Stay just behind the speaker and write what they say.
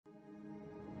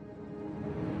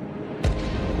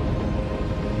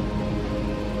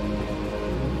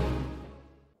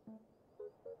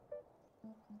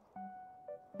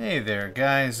Hey there,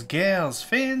 guys, gals,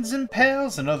 fans, and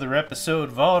pals. Another episode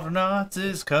of Autonauts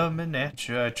is coming at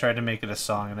you. I tried to make it a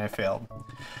song and I failed.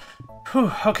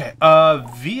 Whew, okay,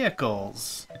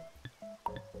 vehicles.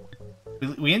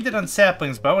 We ended on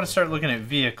saplings, but I want to start looking at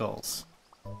vehicles.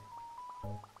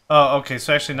 Oh, okay,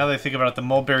 so actually, now that I think about it, the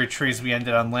mulberry trees we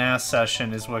ended on last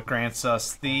session is what grants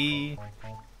us the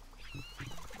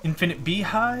infinite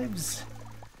beehives?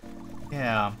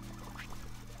 Yeah.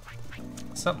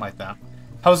 Something like that.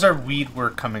 How's our weed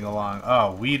work coming along?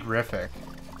 Oh, weed-rific.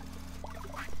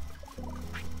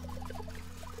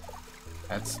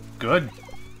 That's good.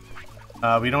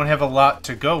 We don't have a lot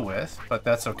to go with, but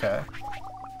that's okay.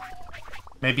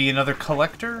 Maybe another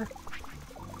collector?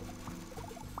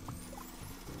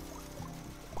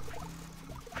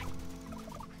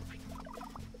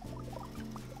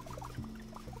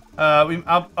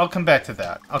 I'll come back to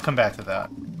that. I'll come back to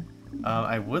that.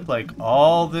 I would like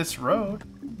all this road.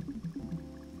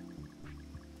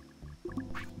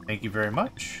 Thank you very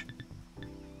much.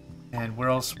 And where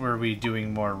else were we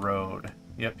doing more road?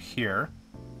 Yep, here.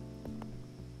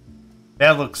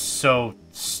 That looks so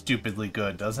stupidly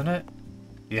good, doesn't it?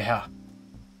 Yeah.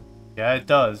 Yeah, it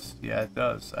does. Yeah, it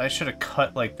does. I should have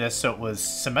cut like this so it was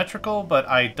symmetrical, but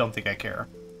I don't think I care.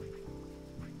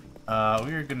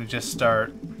 We're gonna just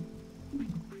start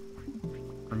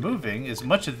removing as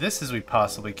much of this as we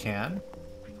possibly can.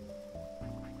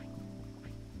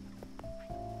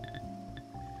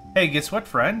 Hey, guess what,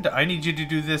 friend? I need you to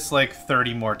do this like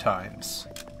 30 more times.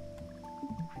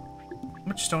 How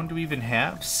much stone do we even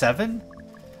have? 7?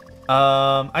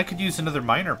 I could use another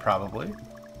miner, probably.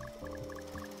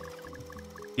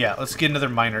 Yeah, let's get another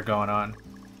miner going on.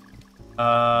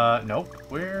 Nope.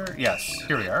 Where? Yes,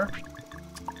 here we are.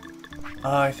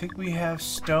 I think we have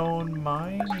stone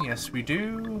mine. Yes, we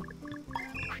do.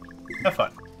 Have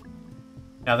fun.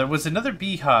 Now, there was another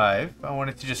beehive. I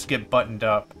wanted to just get buttoned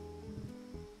up.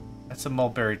 That's a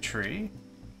mulberry tree.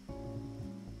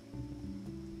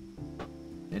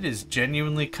 It is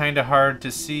genuinely kind of hard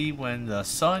to see when the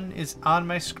sun is on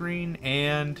my screen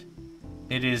and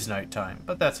it is nighttime,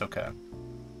 but that's okay.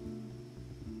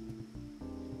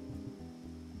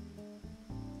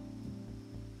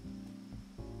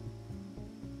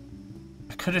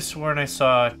 I could have sworn I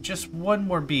saw just one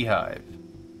more beehive.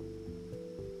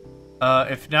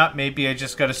 If not, maybe I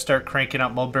just got to start cranking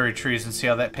out mulberry trees and see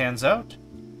how that pans out.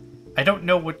 I don't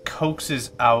know what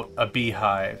coaxes out a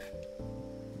beehive.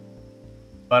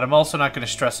 But I'm also not going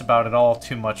to stress about it all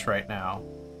too much right now.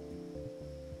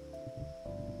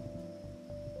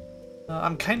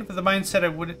 I'm kind of of the mindset I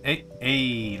wouldn't...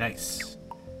 Hey, nice.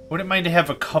 Wouldn't mind to have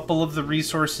a couple of the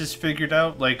resources figured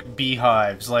out, like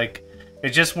beehives. Like,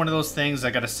 it's just one of those things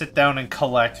I got to sit down and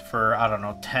collect for, I don't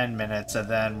know, 10 minutes and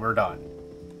then we're done.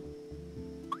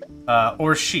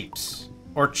 Or sheeps.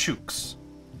 Or chooks.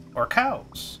 Or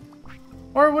cows.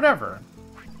 Or whatever.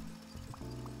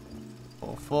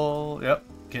 Full. Yep,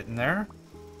 getting there.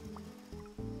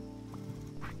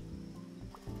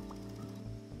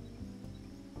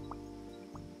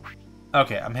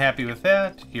 Okay, I'm happy with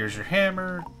that. Here's your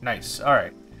hammer. Nice.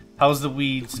 Alright. How's the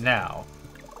weeds now?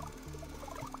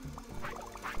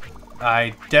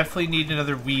 I definitely need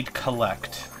another weed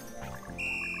collect.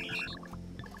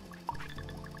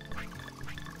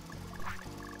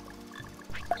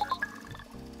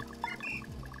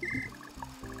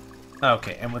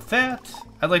 Okay, and with that,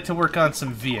 I'd like to work on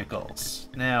some vehicles.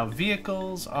 Now,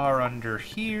 vehicles are under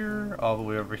here, all the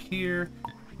way over here.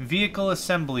 Vehicle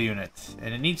assembly unit,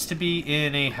 and it needs to be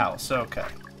in a house. Okay.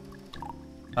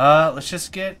 Let's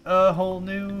just get a whole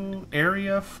new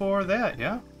area for that,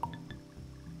 yeah?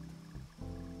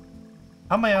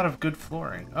 How am I out of good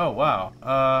flooring? Oh,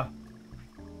 wow.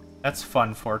 That's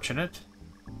fun, fortunate.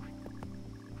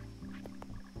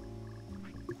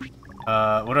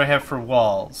 What do I have for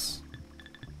walls?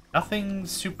 Nothing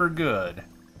super good.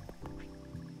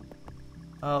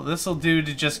 This'll do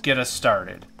to just get us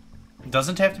started. It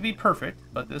doesn't have to be perfect,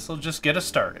 but this'll just get us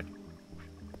started.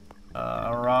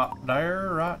 Rot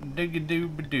dire, rot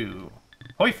dig-a-doo-ba-doo.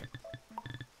 Hoifin.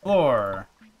 Floor.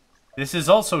 This is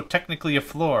also technically a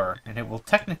floor, and it will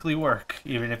technically work,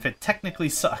 even if it technically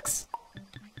sucks.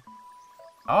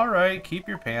 Alright, keep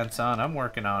your pants on. I'm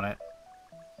working on it.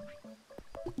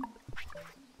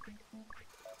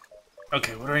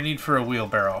 Okay, what do I need for a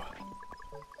wheelbarrow?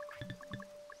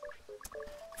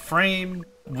 Frame,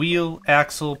 wheel,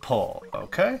 axle, pull.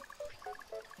 Okay.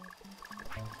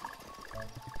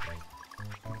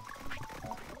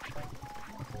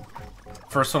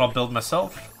 First one I'll build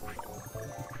myself.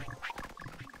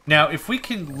 Now, if we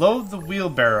can load the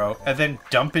wheelbarrow and then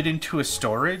dump it into a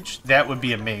storage, that would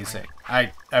be amazing.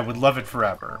 I would love it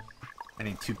forever. I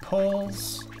need 2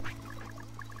 poles.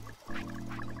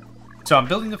 So I'm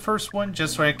building the first one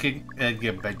just so I can I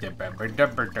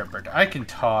can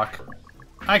talk.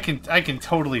 I can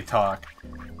totally talk.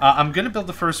 I'm gonna build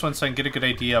the first one so I can get a good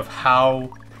idea of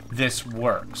how this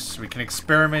works. We can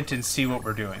experiment and see what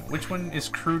we're doing. Which one is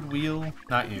crude wheel?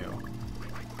 Not you.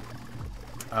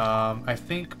 I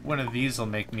think one of these will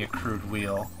make me a crude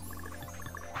wheel.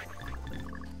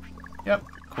 Yep,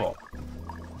 cool.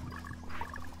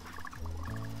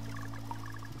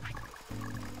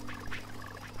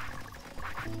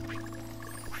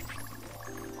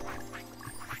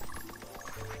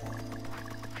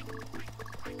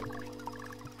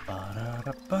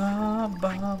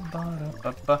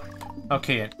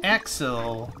 Okay, an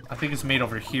axle, I think is made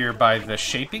over here by the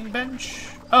shaping bench.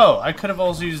 Oh, I could have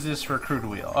also used this for a crude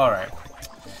wheel. Alright.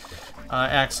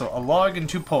 Axle, a log and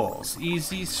 2 poles.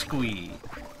 Easy squeeze.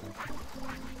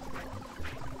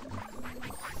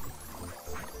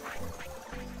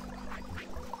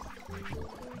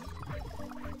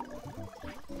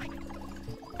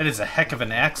 It is a heck of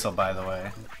an axle, by the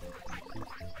way.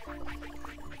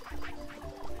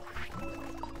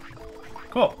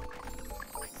 Cool.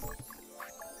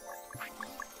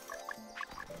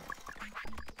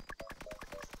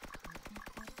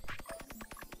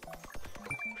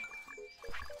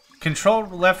 Control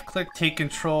left click, take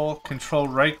control. Control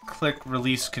right click,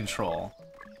 release control.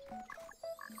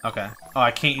 Okay. Oh,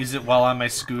 I can't use it while on my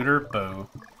scooter? Boo.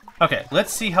 Okay,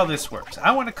 let's see how this works.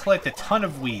 I want to collect a ton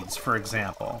of weeds, for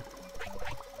example.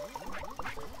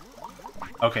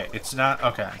 Okay, it's not...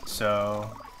 Okay,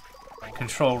 so...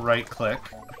 Control right click.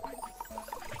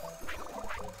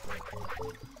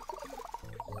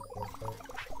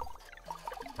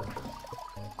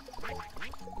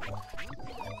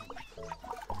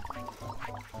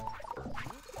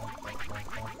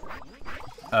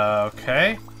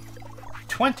 Okay.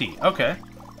 20, okay.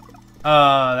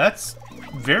 That's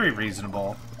very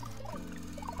reasonable.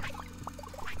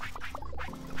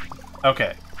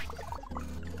 Okay.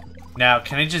 Now,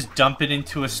 can I just dump it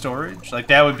into a storage? Like,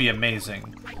 that would be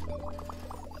amazing.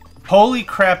 Holy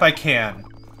crap, I can.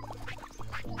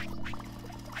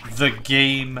 The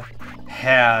game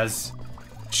has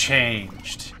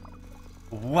changed.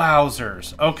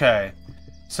 Wowzers. Okay.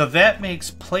 So that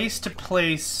makes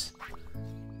place-to-place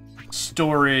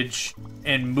storage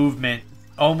and movement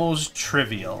almost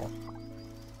trivial.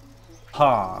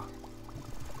 Huh.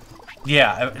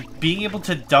 Yeah, being able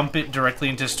to dump it directly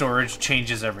into storage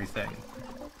changes everything.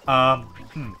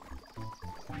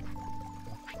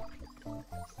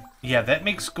 Yeah, that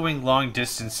makes going long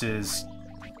distances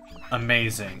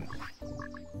amazing.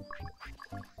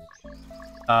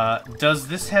 Does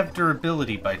this have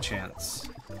durability by chance?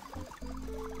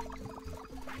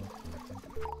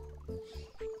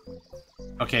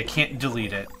 Okay, I can't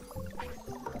delete it.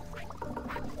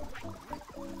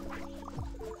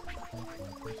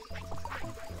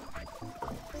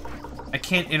 I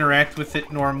can't interact with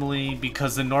it normally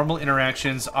because the normal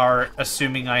interactions are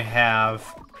assuming I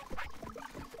have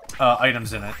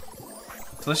items in it.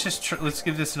 So let's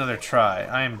give this another try.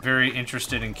 I am very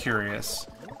interested and curious.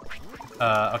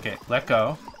 Okay, let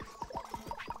go.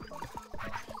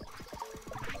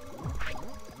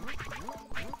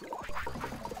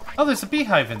 Oh, there's a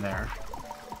beehive in there.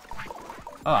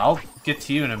 Oh, I'll get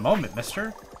to you in a moment,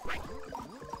 mister.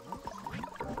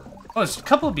 Oh, there's a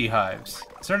couple of beehives.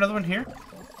 Is there another one here?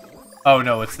 Oh,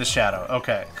 no, it's the shadow.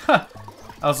 Okay. I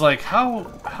was like, how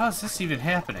is this even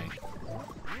happening?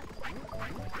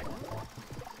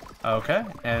 Okay,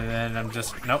 and then I'm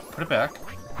just... Nope, put it back.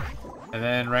 And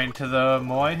then right into the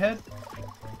Moai head.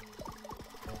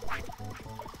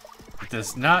 It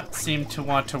does not seem to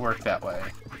want to work that way.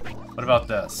 What about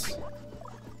this?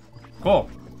 Cool.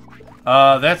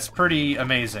 That's pretty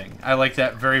amazing. I like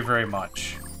that very, very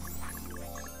much.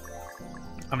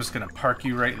 I'm just gonna park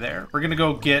you right there. We're gonna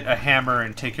go get a hammer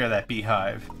and take care of that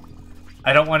beehive.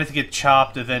 I don't want it to get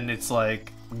chopped and then it's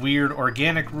like weird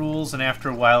organic rules and after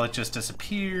a while it just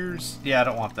disappears. Yeah, I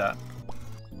don't want that.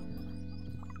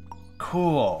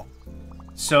 Cool.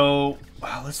 So,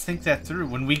 let's think that through.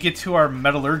 When we get to our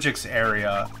metallurgics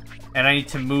area and I need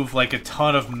to move like a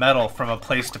ton of metal from a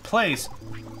place to place,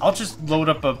 I'll just load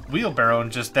up a wheelbarrow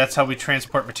and that's how we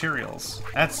transport materials.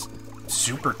 That's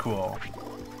super cool.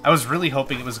 I was really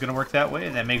hoping it was going to work that way,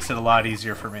 and that makes it a lot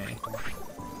easier for me.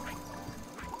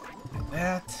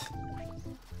 That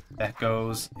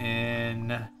goes in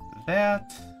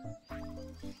that.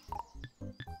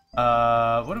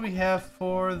 What do we have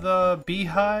for the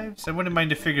beehives? I wouldn't mind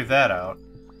to figure that out.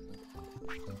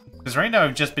 Because right now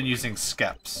I've just been using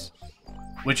skeps,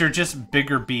 which are just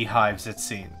bigger beehives, it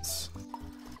seems.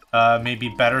 Maybe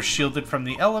better shielded from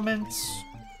the elements.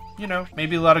 You know,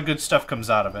 maybe a lot of good stuff comes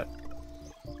out of it.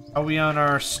 Are we on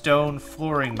our stone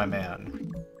flooring, my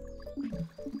man?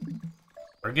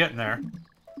 We're getting there.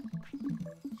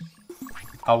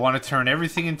 I'll want to turn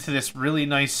everything into this really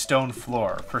nice stone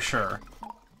floor, for sure.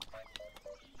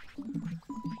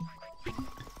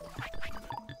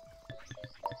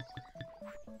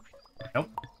 Nope.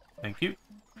 Thank you.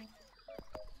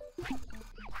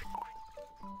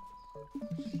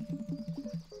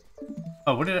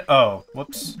 Oh, what did oh,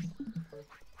 whoops.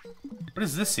 What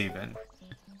is this even?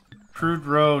 Crude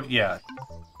road, yeah.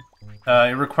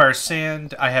 It requires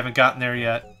sand. I haven't gotten there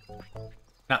yet.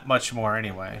 Not much more,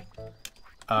 anyway.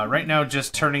 Right now,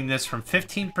 just turning this from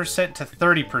 15% to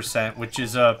 30%, which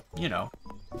is a, you know,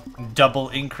 double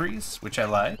increase, which I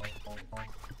like.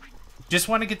 Just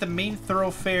want to get the main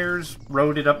thoroughfares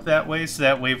roaded up that way, so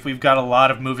that way if we've got a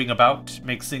lot of moving about, it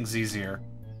makes things easier.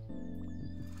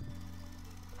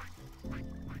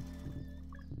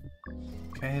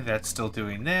 Okay, that's still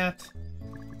doing that.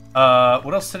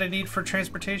 What else did I need for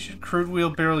transportation? Crude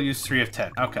wheelbarrow, use 3 of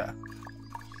 10. Okay.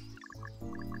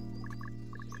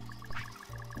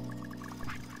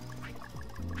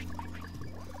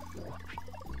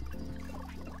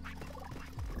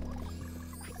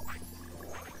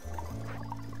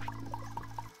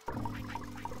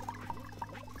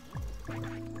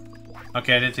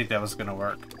 Okay, I didn't think that was gonna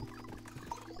work.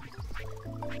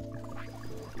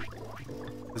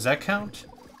 Does that count?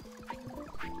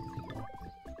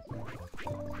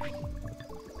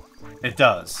 It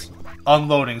does.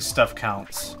 Unloading stuff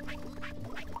counts.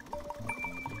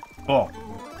 Cool.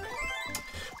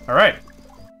 Alright.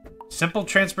 Simple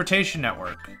transportation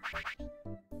network.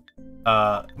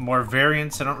 More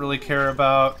variants I don't really care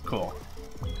about. Cool.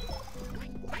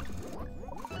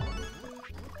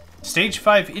 Stage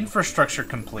 5 infrastructure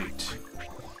complete.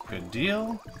 Good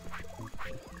deal.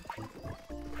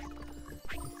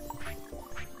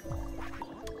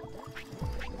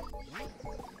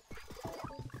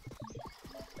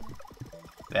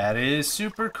 That is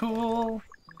super cool.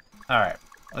 Alright,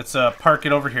 let's park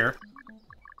it over here.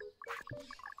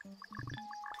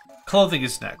 Clothing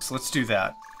is next. Let's do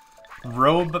that.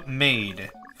 Robe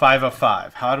made. 5 of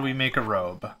 5. How do we make a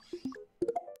robe?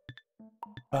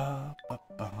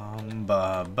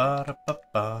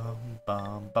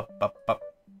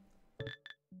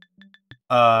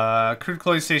 Crude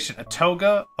clothing station. A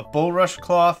toga, a bulrush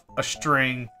cloth, a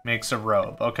string makes a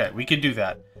robe. Okay, we can do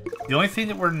that. The only thing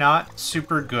that we're not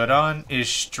super good on is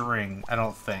string, I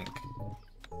don't think.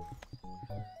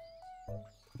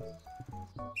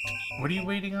 What are you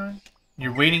waiting on?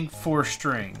 You're waiting for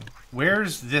string.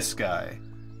 Where's this guy?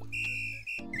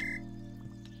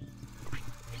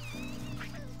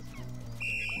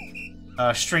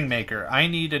 String maker. I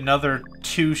need another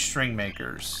 2 string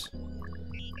makers.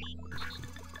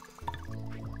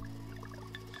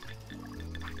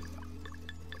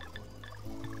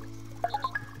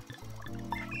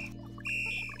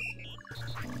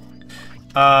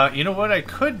 You know what I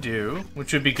could do,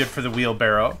 which would be good for the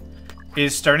wheelbarrow,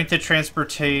 is starting to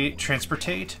transport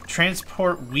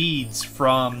weeds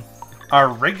from our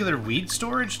regular weed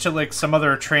storage to like some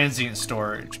other transient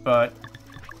storage, but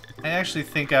I actually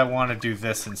think I want to do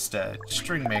this instead.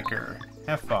 String maker.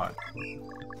 Have fun.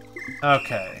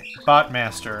 Okay. Bot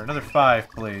master. Another 5,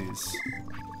 please.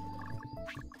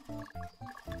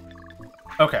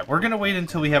 Okay, we're gonna wait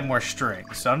until we have more string,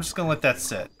 so I'm just gonna let that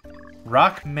sit.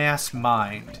 Rock mass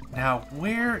mined. Now,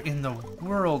 where in the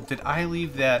world did I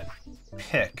leave that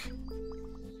pick?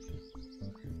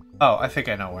 Oh, I think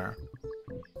I know where.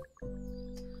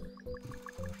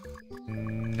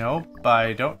 Nope,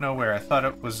 I don't know where. I thought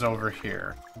it was over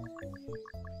here.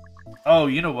 Oh,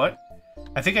 you know what?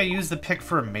 I think I used the pick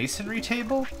for a masonry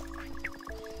table?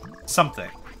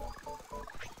 Something.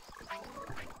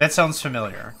 That sounds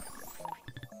familiar.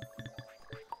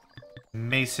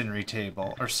 Masonry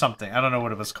table, or something. I don't know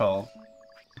what it was called.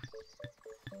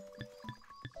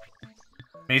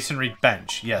 Masonry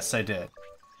bench. Yes, I did.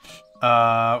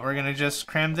 We're gonna just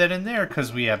cram that in there,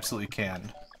 because we absolutely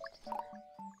can.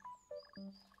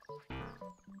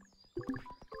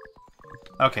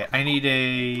 Okay, I need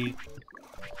a...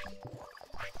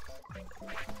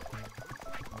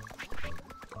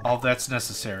 All that's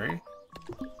necessary.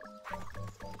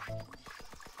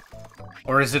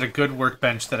 Or is it a good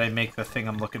workbench that I make the thing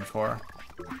I'm looking for?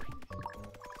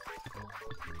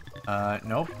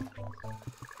 Nope.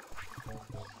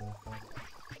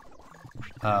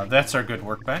 That's our good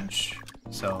workbench.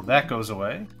 So that goes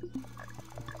away.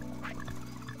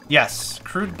 Yes,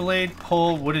 crude blade,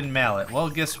 pole, wooden mallet. Well,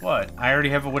 guess what? I already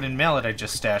have a wooden mallet I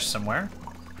just stashed somewhere.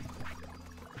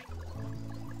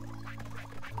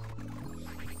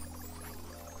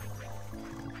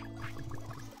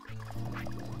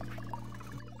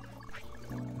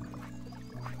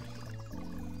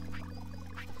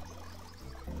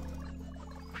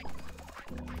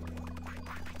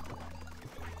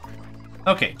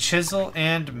 Okay, chisel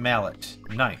and mallet.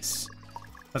 Nice.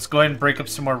 Let's go ahead and break up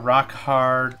some more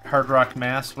hard rock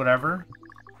mass, whatever.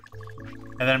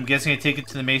 And then I'm guessing I take it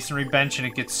to the masonry bench and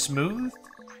it gets smoothed.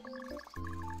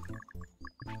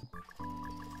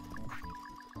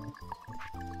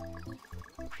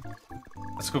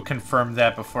 Let's go confirm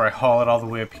that before I haul it all the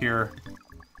way up here.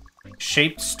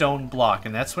 Shaped stone block,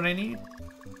 and that's what I need?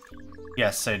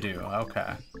 Yes, I do.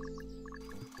 Okay.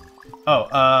 Oh,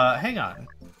 hang on.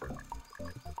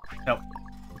 Nope.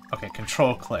 Okay,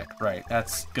 control click. Right,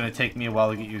 that's gonna take me a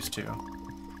while to get used to.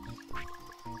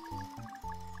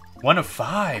 1 of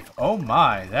 5. Oh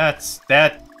my, that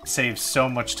saves so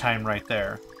much time right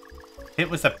there. Hit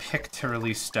with a pick to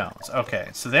release stones. Okay,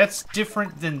 so that's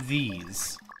different than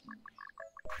these.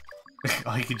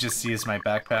 All you can just see is my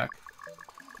backpack.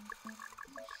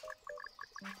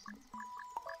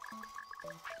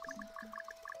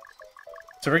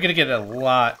 So we're gonna get a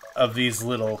lot of these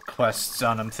little quests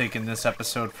done, I'm thinking, this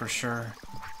episode for sure.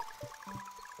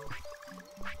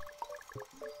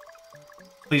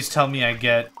 Please tell me I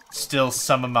get still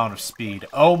some amount of speed.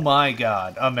 Oh my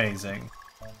god, amazing.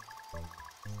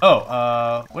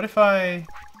 Oh, what if I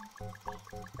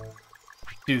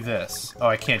do this? Oh,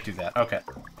 I can't do that. Okay.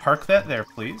 Park that there,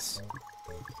 please.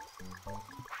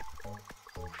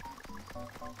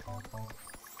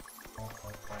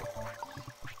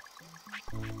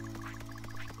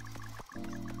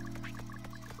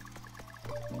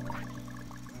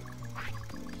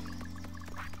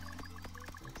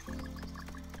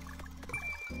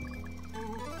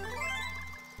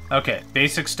 Okay,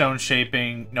 basic stone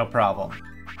shaping, no problem.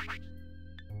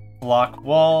 Block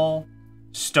wall,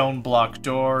 stone block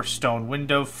door, stone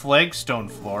window, flagstone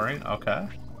flooring, okay.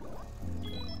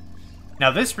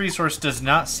 Now this resource does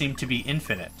not seem to be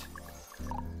infinite.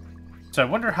 So I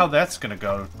wonder how that's gonna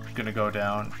go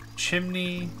down.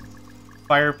 Chimney,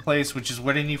 fireplace, which is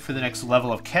what I need for the next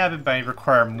level of cabin, but I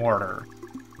require mortar.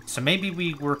 So maybe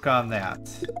we work on that.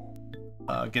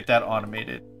 Get that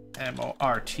automated.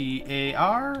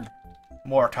 M-O-R-T-A-R?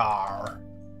 Mortar.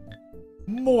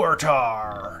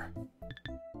 Mortar.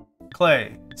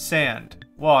 Clay, sand,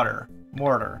 water,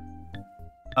 mortar.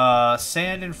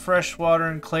 Sand and fresh water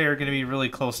and clay are going to be really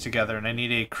close together, and I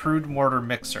need a crude mortar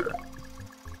mixer.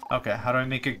 Okay, how do I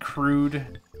make a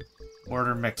crude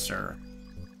mortar mixer?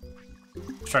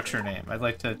 Structure name. I'd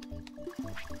like to...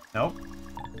 Nope.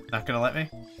 Not going to let me?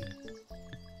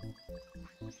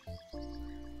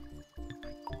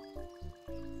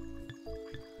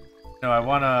 No, I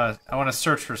wanna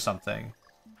search for something.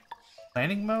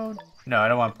 Planning mode? No, I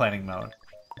don't want planning mode.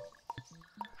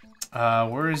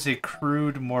 Where is a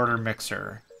crude mortar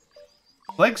mixer?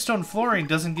 Flagstone flooring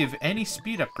doesn't give any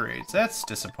speed upgrades. That's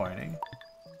disappointing.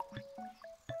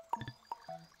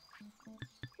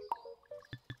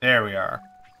 There we are.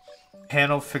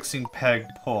 Panel fixing peg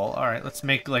pull. Alright, let's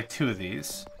make like 2 of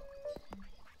these.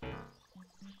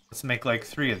 Let's make like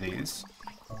 3 of these.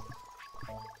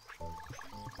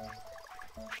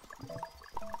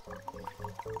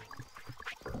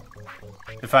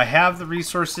 If I have the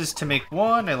resources to make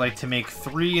 1, I like to make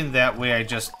 3, and that way I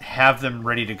just have them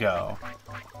ready to go.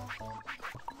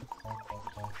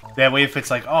 That way if it's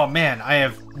like, oh man, I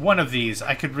have 1 of these,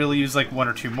 I could really use like 1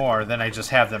 or 2 more, then I just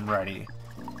have them ready.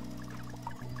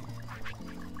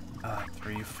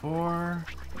 3, 4...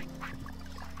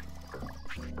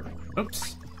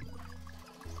 Oops.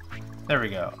 There we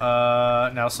go.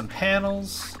 Now some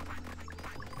panels.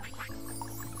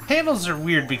 Panels are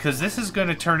weird because this is going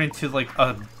to turn into like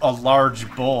a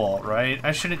large bowl, right?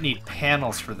 I shouldn't need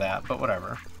panels for that, but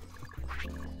whatever.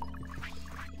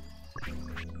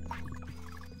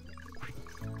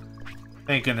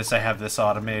 Thank goodness I have this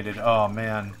automated. Oh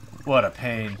man, what a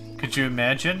pain. Could you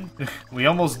imagine? We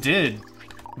almost did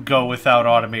go without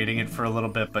automating it for a little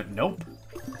bit, but nope.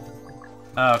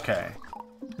 Okay.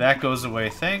 That goes away,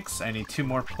 thanks. I need 2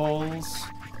 more pulls.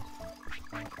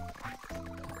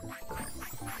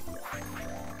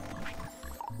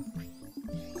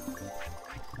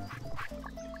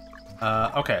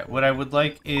 Okay, what I would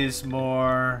like is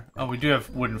more... Oh, we do have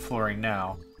wooden flooring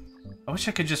now. I wish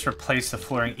I could just replace the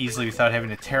flooring easily without having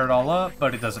to tear it all up,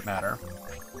 but it doesn't matter.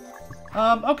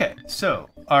 Okay, so,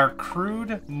 our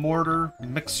crude mortar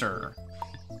mixer.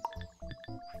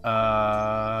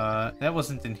 That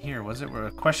wasn't in here, was it?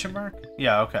 A question mark?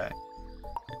 Yeah, okay.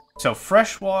 So,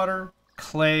 fresh water,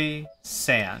 clay,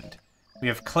 sand. We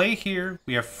have clay here,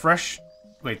 we have fresh...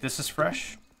 Wait, this is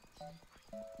fresh?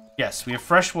 Yes, we have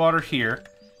fresh water here,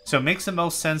 so it makes the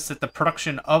most sense that the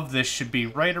production of this should be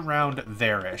right around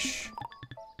there-ish.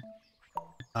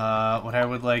 What I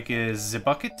would like is the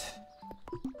bucket.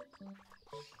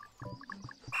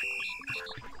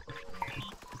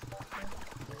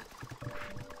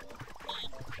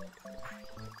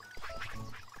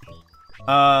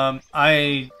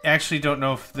 I actually don't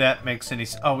know if that makes any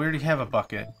sense. Oh, we already have a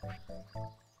bucket.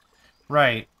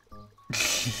 Right.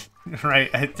 Right,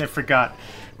 I forgot.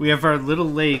 We have our little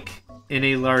lake in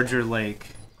a larger lake.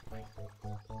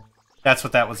 That's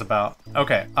what that was about.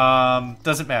 Okay,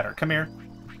 doesn't matter. Come here.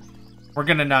 We're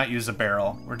gonna not use a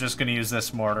barrel. We're just gonna use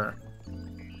this mortar.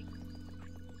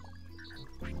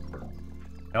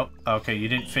 Nope. Okay, you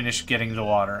didn't finish getting the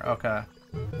water. Okay.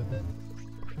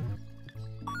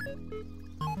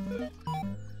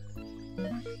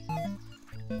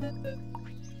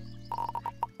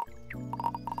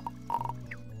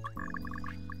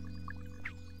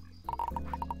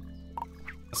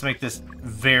 Let's make this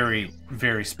very,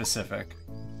 very specific.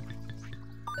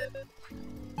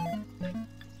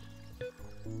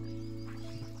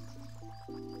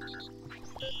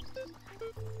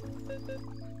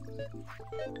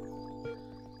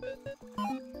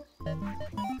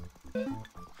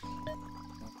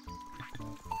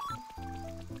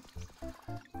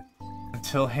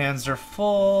 Until hands are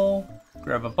full,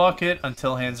 grab a bucket.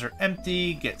 Until hands are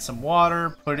empty, get some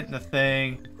water, put it in the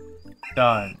thing.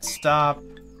 Done. Stop.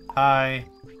 Hi.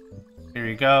 Here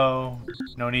you go.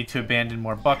 No need to abandon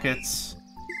more buckets.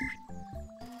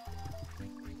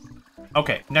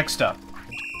 Okay, next up.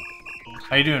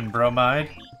 How you doing, Bromide?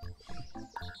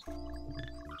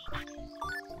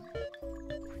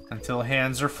 Until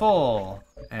hands are full.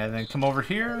 And then come over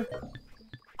here.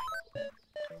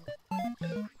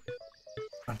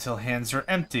 Until hands are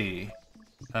empty.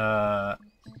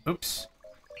 Oops.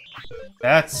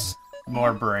 That's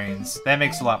more brains. That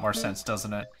makes a lot more sense,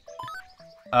 doesn't it?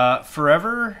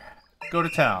 Forever, go to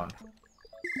town.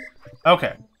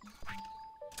 Okay.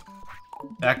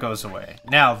 That goes away.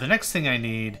 Now, the next thing I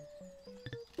need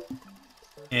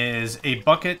is a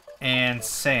bucket and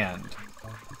sand.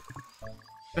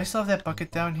 Do I still have that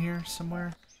bucket down here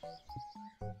somewhere?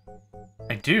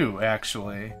 I do,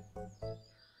 actually.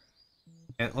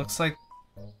 It looks like...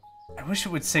 I wish it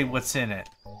would say what's in it.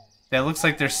 That looks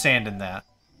like there's sand in that.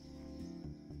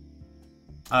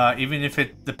 Even if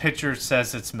the picture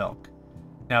says it's milk.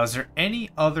 Now, is there any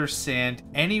other sand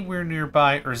anywhere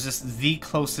nearby, or is this the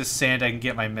closest sand I can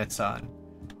get my mitts on?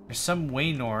 There's some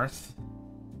way north.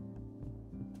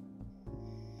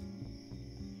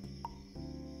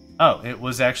 Oh, it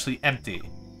was actually empty.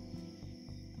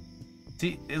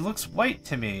 See, it looks white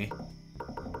to me.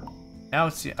 Now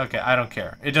it's... Okay, I don't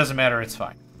care. It doesn't matter, it's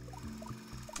fine.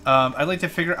 I'd like to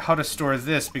figure out how to store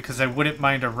this, because I wouldn't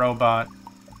mind a robot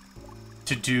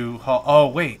to do... Oh,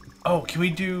 wait. Oh, can we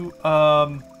do...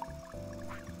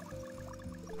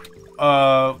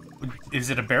 Is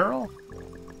it a barrel?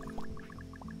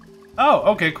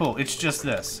 Oh, okay, cool. It's just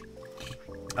this.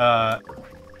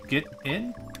 Get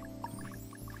in?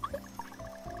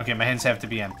 Okay, my hands have to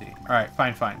be empty. Alright,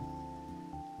 fine, fine.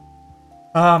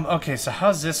 Okay, so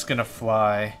how's this gonna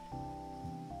fly?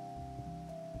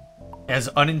 As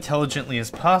unintelligently as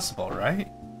possible, right?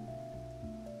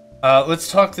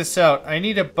 Let's talk this out. I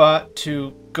need a bot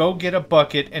to go get a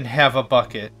bucket and have a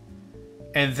bucket.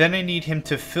 And then I need him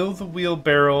to fill the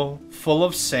wheelbarrow full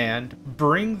of sand,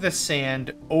 bring the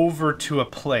sand over to a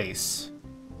place.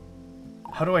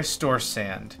 How do I store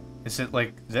sand? Is it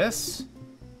like this?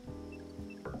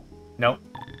 Nope.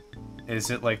 Is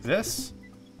it like this?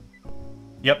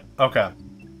 Yep, okay.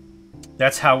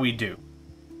 That's how we do.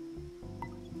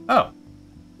 Oh.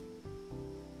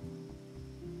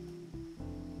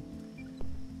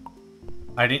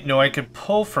 I didn't know I could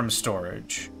pull from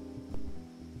storage.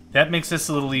 That makes this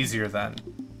a little easier then.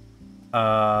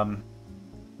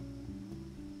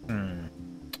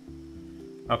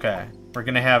 Okay. We're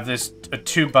gonna have this a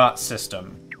 2-bot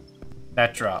system.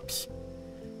 That drops.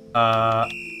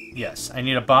 Yes. I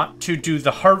need a bot to do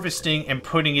the harvesting and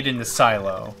putting it in the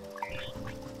silo.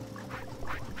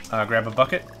 Grab a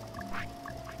bucket.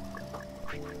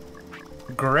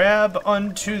 Grab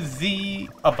onto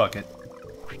a bucket.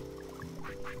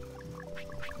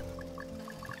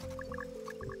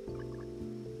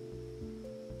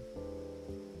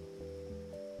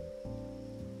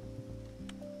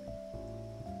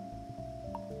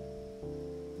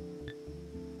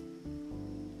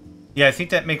 Yeah, I think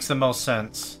that makes the most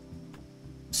sense.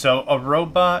 So, a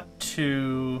robot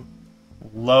to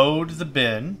load the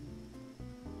bin,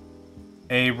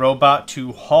 a robot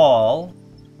to haul,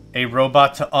 a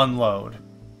robot to unload.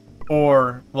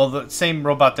 Or, well, the same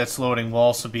robot that's loading will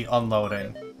also be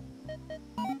unloading.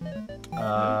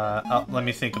 Let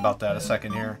me think about that a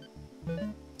second here.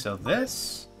 So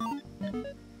this...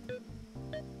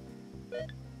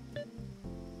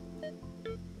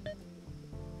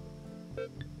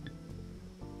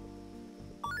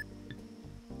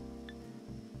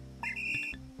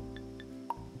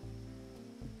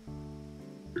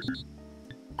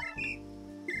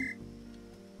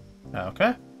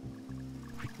 Okay.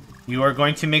 You are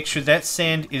going to make sure that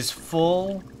sand is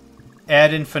full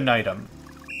ad infinitum.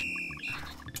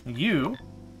 You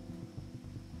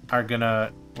are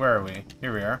gonna... Where are we?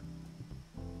 Here we are.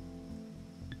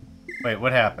 Wait,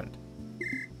 what happened?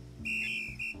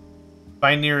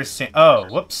 Find nearest sand... Oh,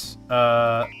 whoops.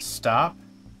 Stop.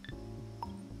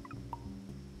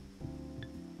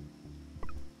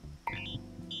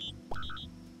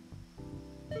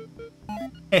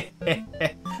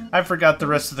 I forgot the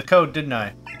rest of the code, didn't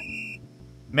I?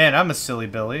 Man, I'm a silly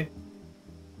Billy.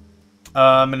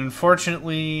 And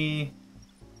unfortunately...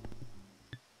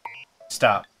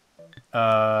 Stop.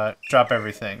 Drop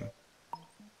everything.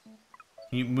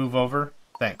 Can you move over?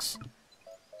 Thanks.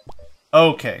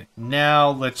 Okay, now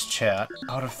let's chat.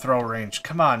 Out of throw range.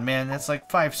 Come on, man, that's like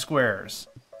 5 squares.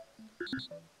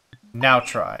 Now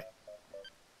try.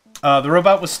 The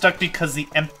robot was stuck because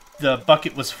the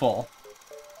bucket was full.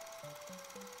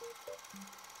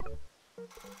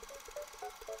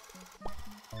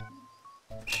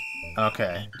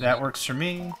 Okay, that works for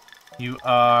me. You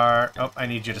are... Oh, I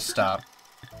need you to stop.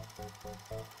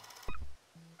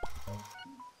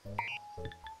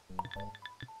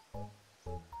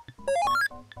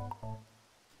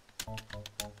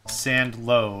 Sand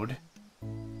load.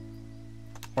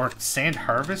 Or sand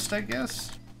harvest, I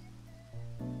guess?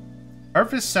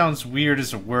 Harvest sounds weird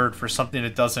as a word for something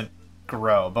that doesn't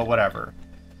grow, but whatever.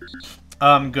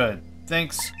 Good.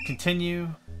 Thanks. Continue.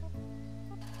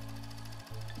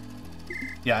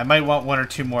 Yeah, I might want 1 or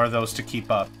 2 more of those to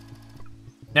keep up.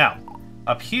 Now,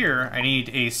 up here, I need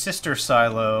a sister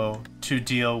silo to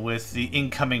deal with the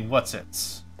incoming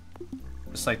what's-its.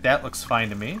 Just like that, looks fine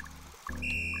to me.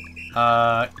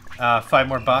 5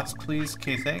 more bots, please.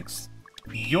 Okay, thanks.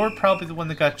 You're probably the one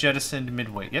that got jettisoned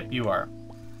midway. Yep, you are.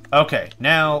 Okay,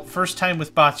 now, first time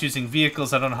with bots using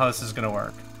vehicles, I don't know how this is going to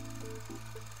work.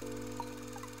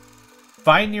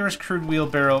 Find nearest crude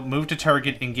wheelbarrow, move to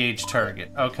target, engage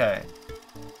target. Okay.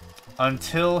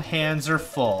 Until hands are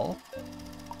full.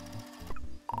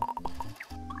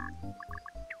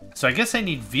 So I guess I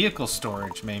need vehicle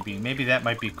storage, maybe. Maybe that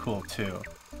might be cool, too.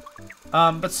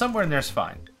 But somewhere in there's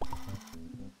fine.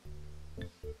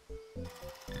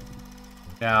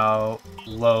 Now,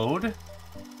 load.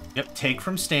 Yep, take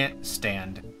from stand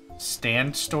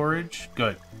storage.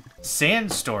 Good.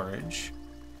 Sand storage.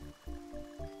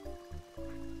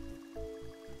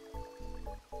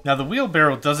 Now, the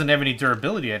wheelbarrow doesn't have any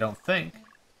durability, I don't think.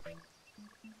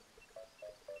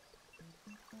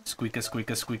 Squeaka,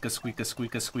 squeaka, squeaka, squeaka,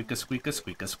 squeaka, squeaka, squeaka,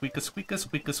 squeaka, squeaka, squeaka,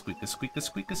 squeaka, squeaka, squeaka,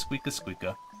 squeaka, squeaka,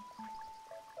 squeaka.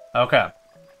 Okay.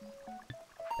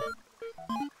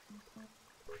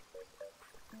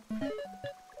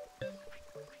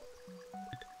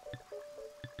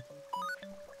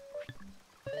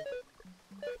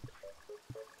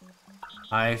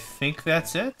 I think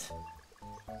that's it.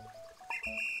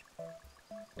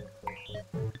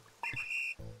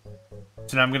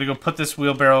 So now I'm gonna go put this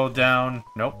wheelbarrow down.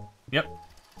 Nope. Yep.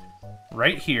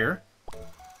 Right here.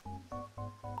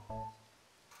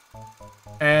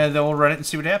 And then we'll run it and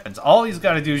see what happens. All he's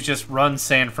got to do is just run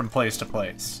sand from place to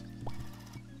place.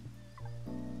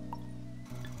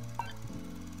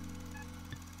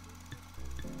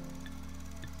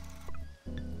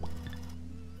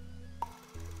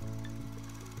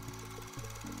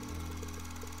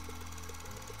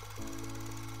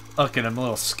 Look at him,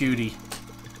 little Scooty.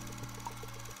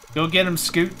 Go get him,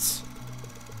 Scoots.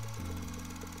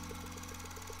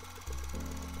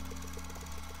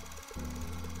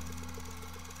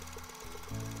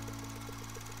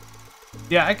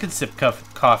 Yeah, I could sip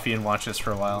coffee and watch this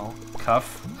for a while.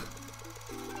 Cuff?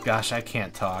 Gosh, I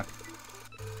can't talk.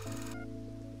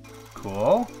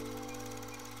 Cool.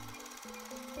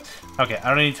 Okay, I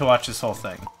don't need to watch this whole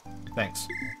thing. Thanks.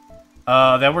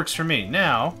 That works for me.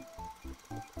 Now,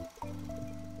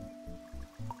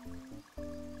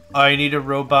 I need a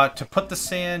robot to put the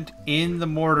sand in the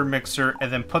mortar mixer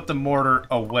and then put the mortar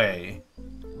away.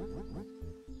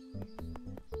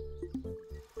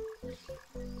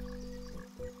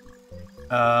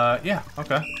 Yeah,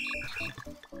 okay.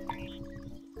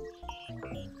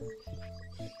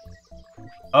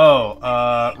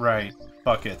 Oh, right.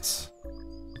 Buckets.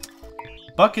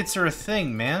 Buckets are a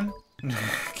thing, man.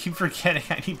 Keep forgetting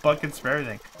I need buckets for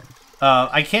everything.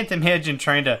 I can't imagine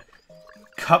trying to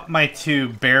cup my 2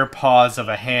 bare paws of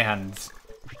hands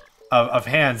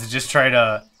and just try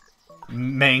to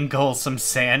mangle some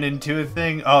sand into a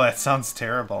thing. Oh, that sounds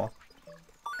terrible.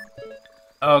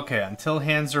 Okay, until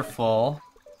hands are full.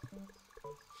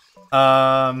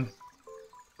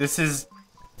 This is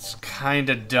kind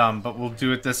of dumb, but we'll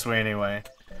do it this way anyway.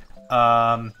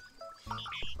 I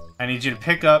need you to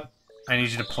pick up. I need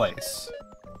you to place.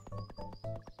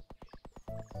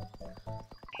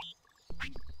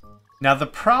 Now, the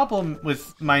problem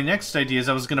with my next idea is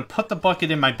I was going to put the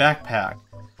bucket in my backpack.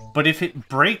 But if it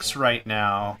breaks right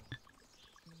now,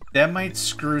 that might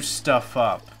screw stuff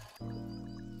up.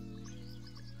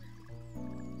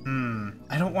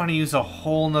 I don't want to use a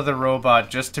whole nother robot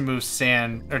just to move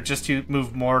sand, or just to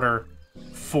move mortar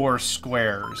 4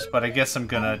 squares. But I guess I'm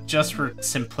gonna, just for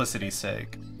simplicity's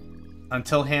sake.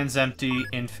 Until hands empty,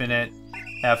 infinite,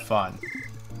 have fun.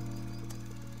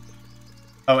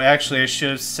 Oh, actually, I should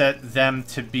have set them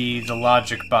to be the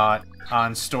logic bot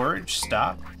on storage.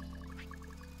 Stop.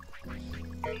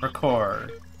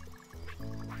 Record.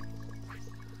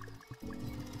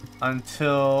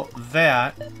 Until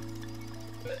that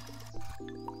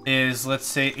is, let's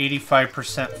say,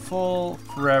 85% full,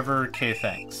 forever, okay,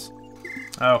 thanks.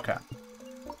 Okay.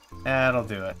 That'll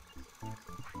do it.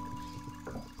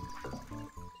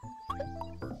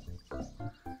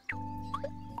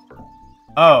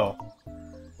 Oh.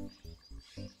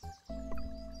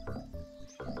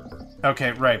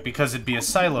 Okay, right, because it'd be a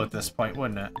silo at this point,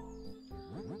 wouldn't it?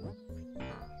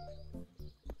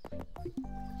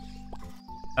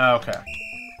 Okay.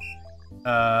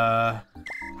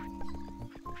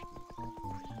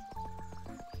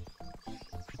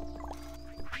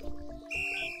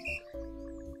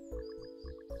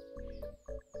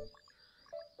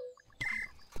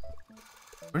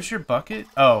 Where's your bucket?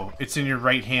 Oh, it's in your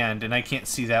right hand, and I can't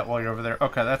see that while you're over there.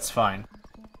 Okay, that's fine.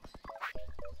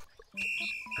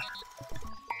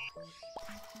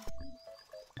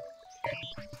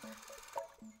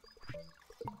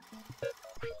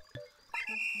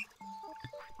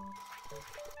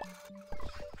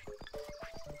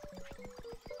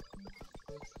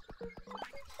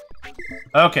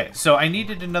 Okay, so I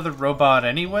needed another robot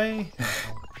anyway.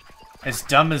 As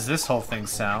dumb as this whole thing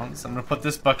sounds, I'm gonna put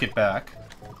this bucket back.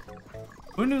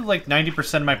 Who knew like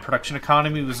 90% of my production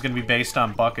economy was gonna be based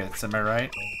on buckets, am I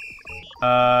right?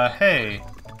 Hey.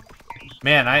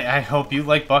 Man, I hope you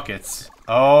like buckets.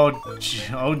 Oh,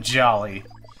 oh jolly.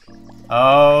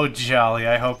 Oh, jolly,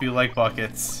 I hope you like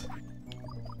buckets.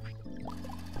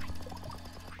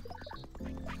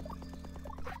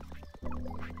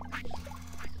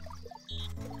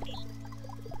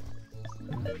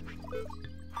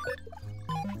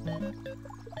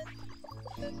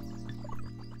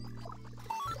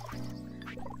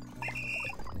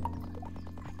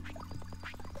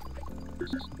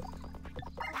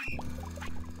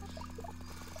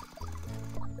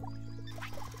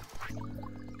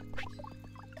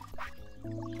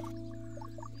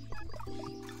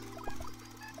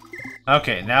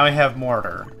 Okay, now I have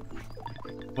mortar.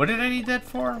 What did I need that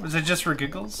for? Was it just for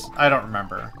giggles? I don't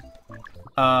remember.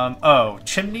 Oh,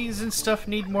 chimneys and stuff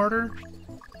need mortar?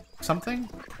 Something?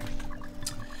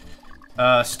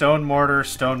 Stone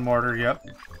mortar, yep.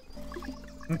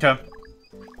 Okay.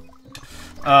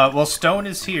 Well, stone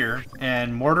is here,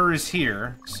 and mortar is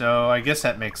here, so I guess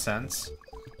that makes sense.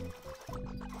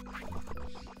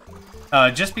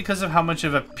 Just because of how much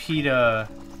of a pita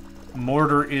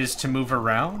mortar is to move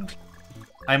around,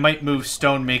 I might move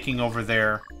stone making over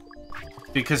there,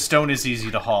 because stone is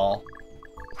easy to haul.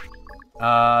 Do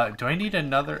I need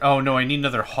another? Oh, no, I need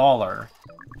another hauler.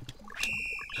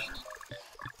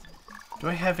 Do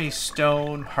I have a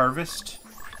stone harvest?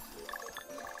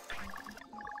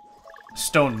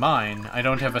 Stone mine? I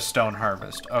don't have a stone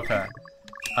harvest. Okay.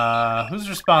 Who's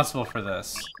responsible for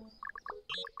this?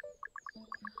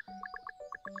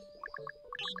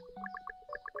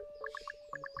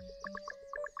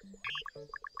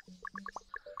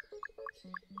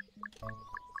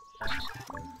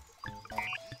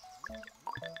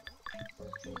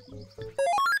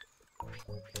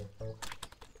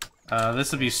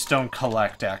 This would be stone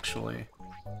collect, actually.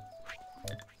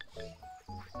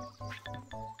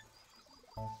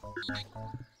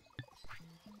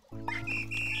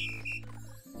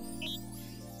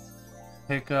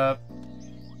 Pick up.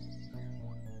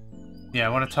 Yeah, I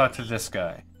want to talk to this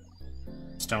guy.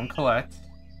 Stone collect.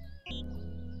 I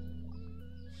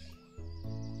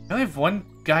only have one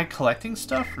guy collecting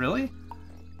stuff? Really?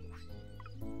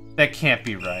 That can't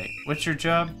be right. What's your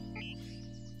job?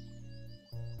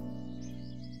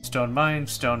 Stone mine,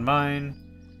 stone mine,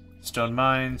 stone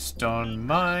mine, stone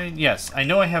mine. Yes, I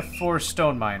know I have 4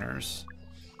 stone miners.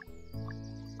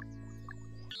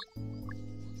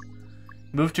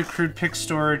 Move to crude pick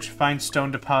storage, find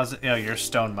stone deposit. Oh, you're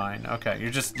stone mine. Okay, your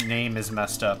just name is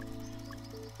messed up.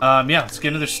 Yeah, let's get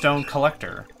another stone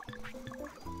collector.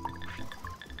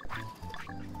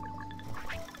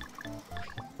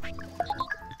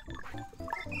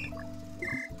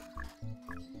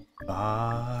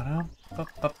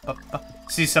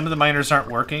 See, some of the miners aren't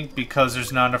working because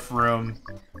there's not enough room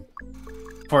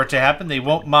for it to happen. They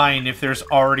won't mine if there's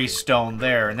already stone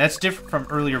there. And that's different from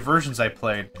earlier versions I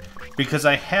played. Because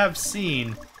I have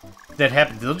seen that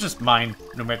happen. They'll just mine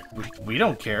no matter... We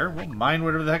don't care. We'll mine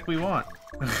whatever the heck we want.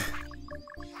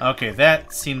 Okay,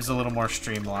 that seems a little more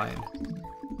streamlined.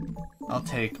 I'll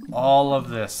take all of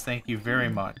this. Thank you very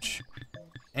much.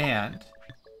 And...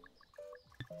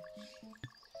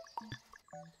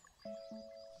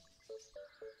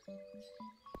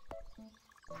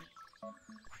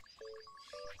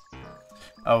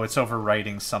 oh, it's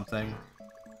overwriting something.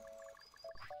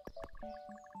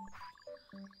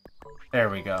 There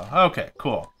we go. Okay,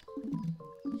 cool.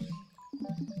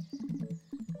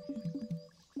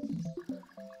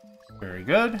 Very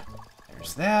good.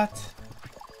 There's that.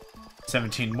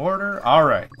 17 mortar.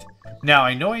 Alright. Now,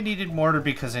 I know I needed mortar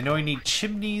because I know I need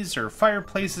chimneys or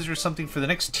fireplaces or something for the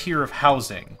next tier of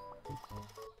housing.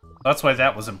 That's why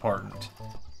that was important.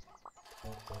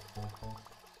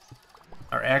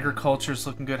 Our agriculture's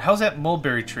looking good. How's that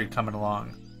mulberry tree coming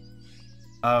along?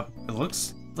 It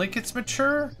looks like it's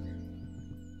mature.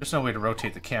 There's no way to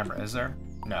rotate the camera, is there?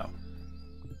 No.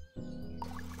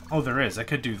 Oh, there is. I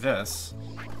could do this.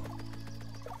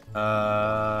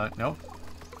 Nope.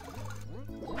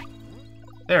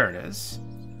 There it is.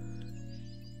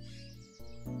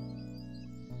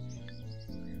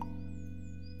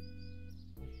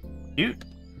 Cute.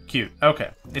 Cute. Okay.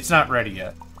 It's not ready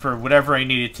yet. For whatever I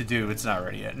needed to do, it's not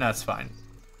ready yet. No, that's fine.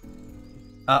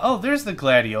 Oh, there's the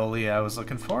gladioli I was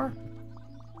looking for.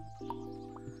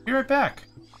 Be right back.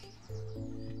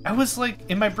 I was like,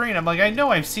 in my brain, I'm like, I know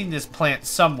I've seen this plant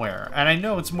somewhere, and I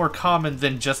know it's more common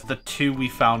than just the two we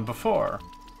found before.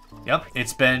 Yep,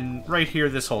 it's been right here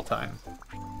this whole time.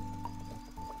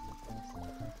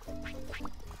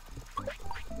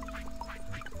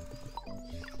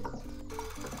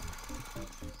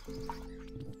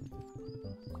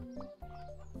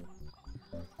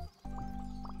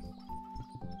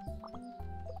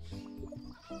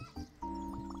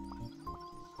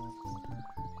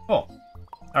 Cool.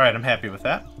 Alright, I'm happy with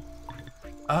that.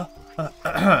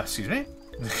 Excuse me?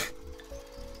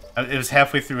 It was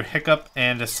halfway through a hiccup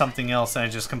and something else, and I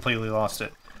just completely lost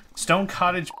it. Stone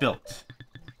cottage built.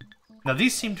 Now,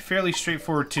 these seemed fairly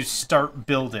straightforward to start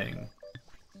building.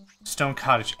 Stone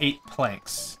cottage, 8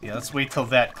 planks. Yeah, let's wait till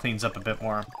that cleans up a bit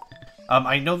more.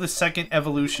 I know the second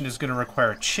evolution is going to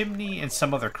require a chimney and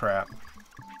some other crap.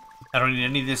 I don't need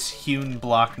any of this hewn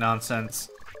block nonsense.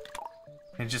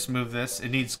 And just move this. It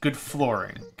needs good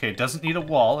flooring. Okay, it doesn't need a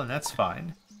wall, and that's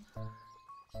fine.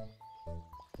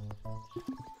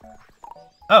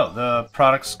 Oh, the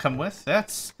products come with?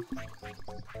 That's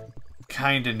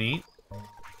kinda neat.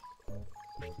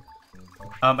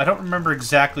 I don't remember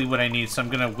exactly what I need, so I'm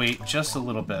gonna wait just a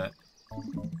little bit.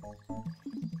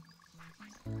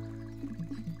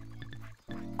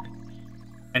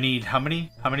 I need how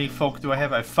many? How many folk do I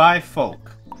have? I have 5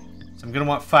 folk. So I'm gonna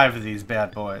want 5 of these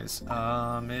bad boys.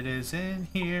 It is in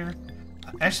here.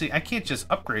 Actually, I can't just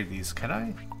upgrade these, can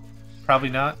I? Probably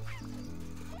not.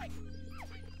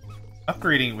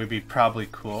 Upgrading would be probably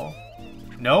cool.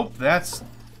 Nope, that's...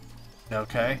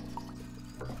 okay.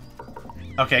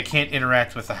 Okay, I can't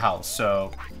interact with the house,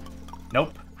 so...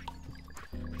 nope.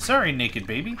 Sorry, naked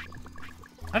baby.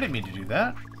 I didn't mean to do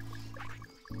that.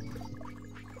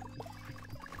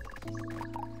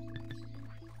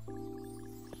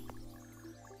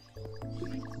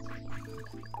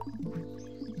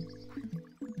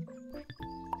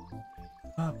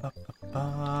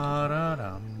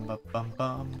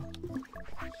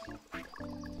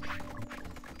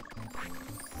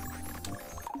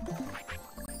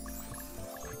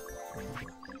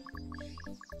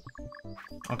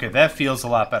 Okay, that feels a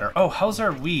lot better. Oh, how's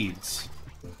our weeds?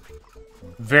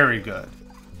 Very good.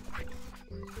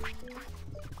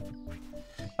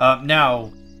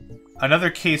 Now, another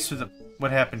case for the...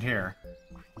 what happened here?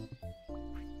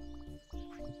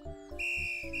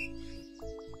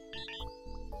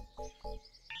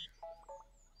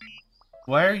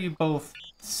 Why are you both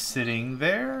sitting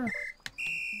there?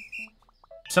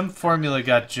 Some formula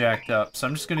got jacked up, so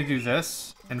I'm just gonna do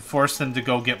this and force them to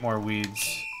go get more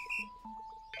weeds.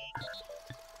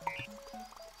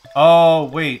 Oh,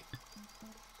 wait.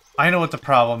 I know what the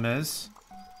problem is.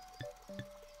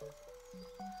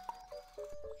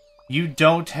 You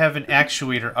don't have an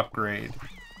actuator upgrade.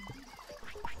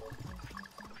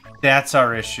 That's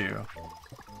our issue.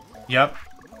 Yep.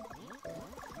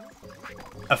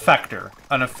 Effector.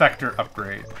 An effector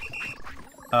upgrade.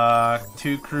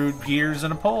 2 crude gears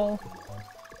and a pole.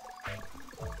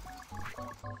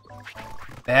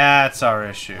 That's our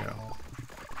issue.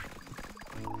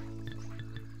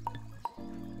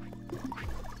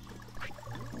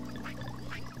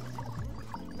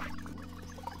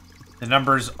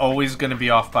 number's always going to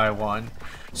be off by 1.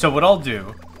 So what I'll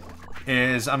do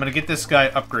is I'm going to get this guy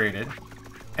upgraded,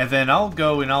 and then I'll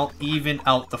go and I'll even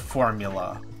out the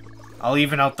formula. I'll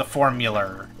even out the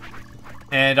formula.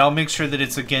 And I'll make sure that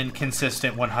it's, again,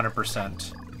 consistent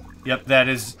 100%. Yep, that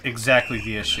is exactly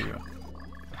the issue.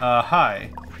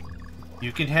 Hi.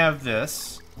 You can have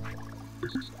this.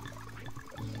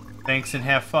 Thanks and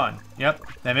have fun. Yep,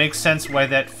 that makes sense why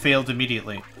that failed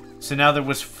immediately. So now there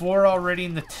was 4 already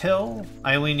in the till.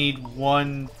 I only need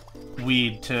 1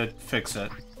 weed to fix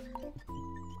it.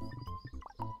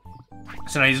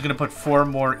 So now he's going to put 4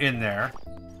 more in there.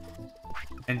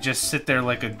 And just sit there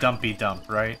like a dumpy dump,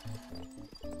 right?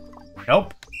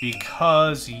 Nope,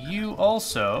 because you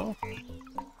also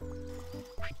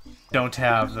don't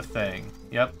have the thing.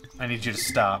 Yep, I need you to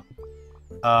stop.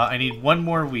 I need 1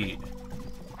 more weed.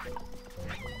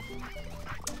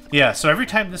 Yeah, so every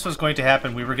time this was going to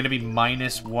happen, we were going to be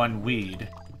minus 1 weed.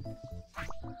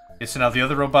 Okay, so now the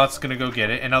other robot's going to go get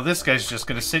it, and now this guy's just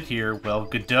going to sit here. Well,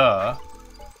 good-duh.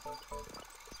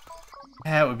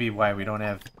 That would be why we don't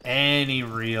have any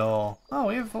real... Oh,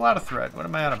 we have a lot of thread. What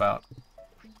am I on about?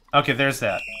 Okay, there's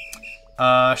that.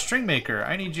 String Maker,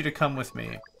 I need you to come with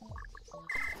me.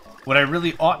 What I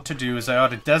really ought to do is I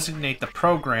ought to designate the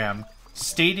program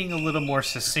stating a little more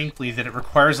succinctly that it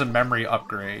requires a memory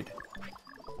upgrade.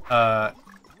 And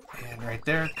right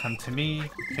there, come to me.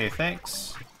 Okay,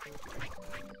 thanks.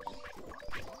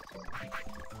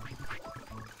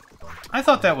 I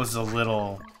thought that was a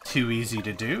little too easy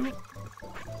to do.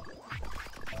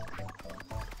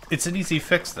 It's an easy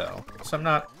fix, though, so I'm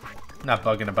not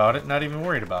bugging about it, not even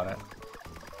worried about it.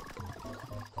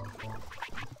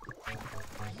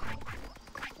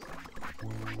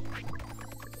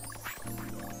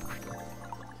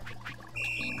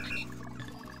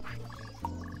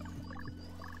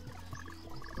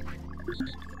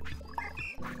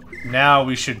 Now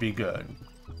we should be good.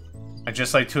 I'd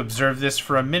just like to observe this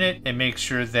for a minute and make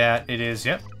sure that it is,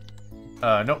 yep.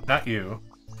 Nope, not you.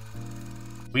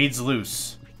 Weeds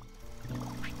loose.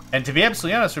 And to be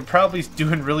absolutely honest, we're probably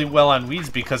doing really well on weeds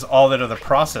because all that other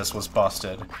process was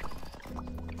busted.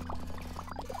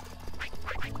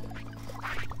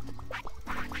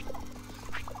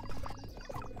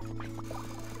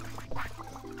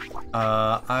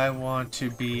 I want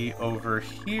to be over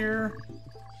here.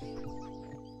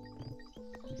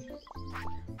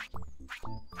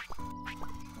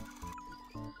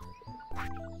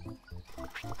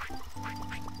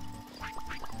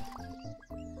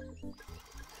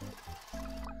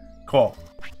 Cool.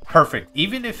 Perfect.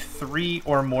 Even if 3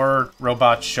 or more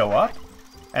robots show up,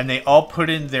 and they all put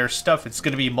in their stuff, it's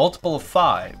going to be a multiple of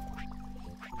 5.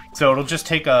 So it'll just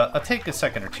take a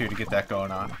second or 2 to get that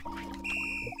going on.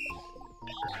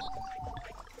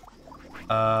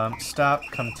 Stop,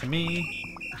 come to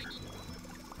me.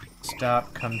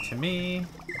 Stop, come to me.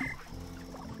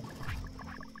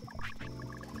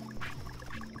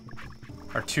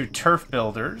 Our 2 turf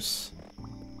builders.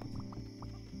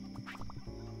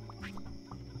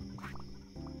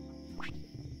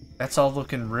 That's all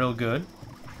looking real good.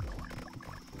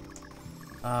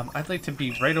 I'd like to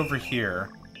be right over here.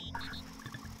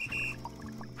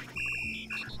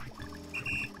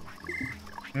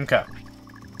 Okay.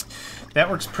 That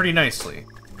works pretty nicely.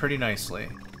 Pretty nicely.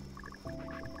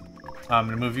 I'm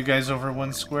gonna move you guys over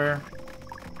 1 square.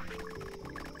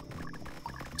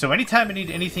 So anytime I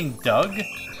need anything dug,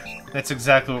 that's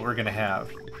exactly what we're gonna have.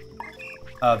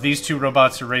 These 2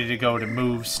 robots are ready to go to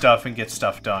move stuff and get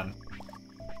stuff done.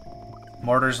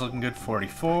 Mortar's looking good,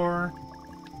 44.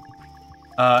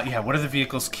 Yeah, what other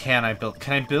vehicles can I build?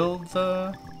 Can I build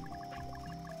the...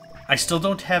 I still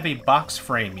don't have a box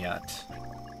frame yet.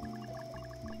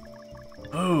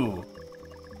 Ooh.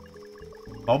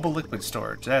 Mobile liquid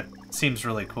storage. That seems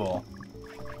really cool.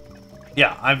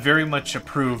 Yeah, I very much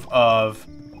approve of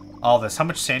all this. How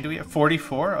much sand do we have?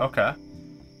 44? Okay.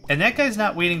 And that guy's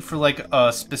not waiting for, like,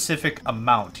 a specific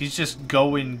amount. He's just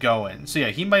going. So, yeah,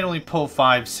 he might only pull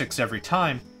 5, 6 every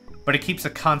time, but it keeps a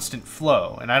constant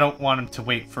flow, and I don't want him to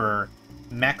wait for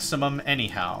maximum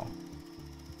anyhow.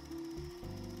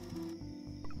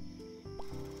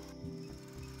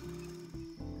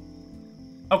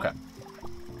 Okay.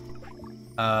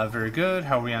 Very good.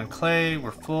 How are we on clay?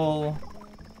 We're full.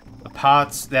 The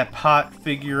pots, that pot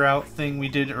figure out thing we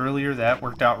did earlier, that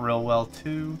worked out real well,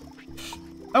 too.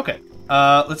 Okay,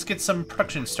 let's get some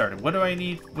production started. What do I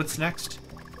need? What's next?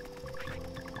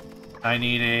 I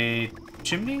need a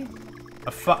chimney?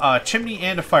 A chimney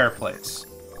and a fireplace.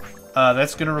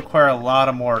 That's going to require a lot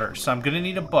of mortar, so I'm going to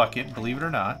need a bucket, believe it or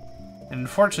not. And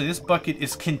unfortunately, this bucket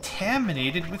is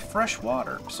contaminated with fresh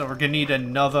water. So we're gonna need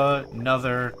another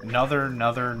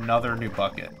new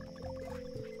bucket.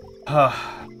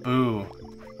 Boo.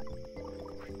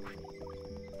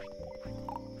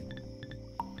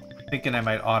 Thinking I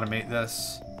might automate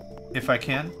this, if I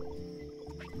can.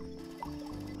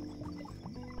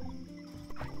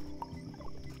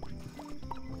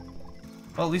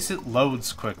 Well, at least it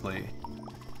loads quickly.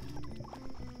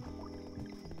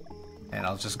 And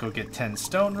I'll just go get 10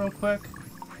 stone real quick.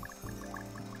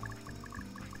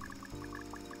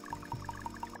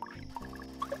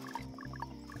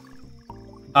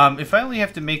 If I only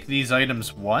have to make these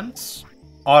items once,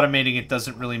 automating it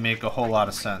doesn't really make a whole lot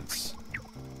of sense.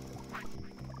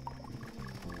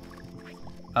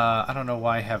 I don't know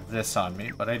why I have this on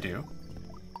me, but I do.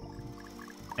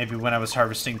 Maybe when I was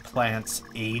harvesting plants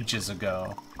ages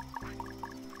ago.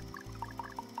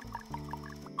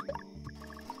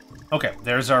 Okay,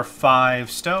 there's our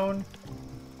 5 stone.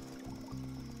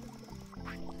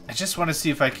 I just want to see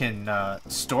if I can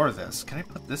store this. Can I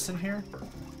put this in here?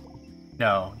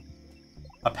 No.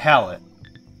 A pallet.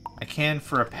 I can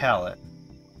for a pallet.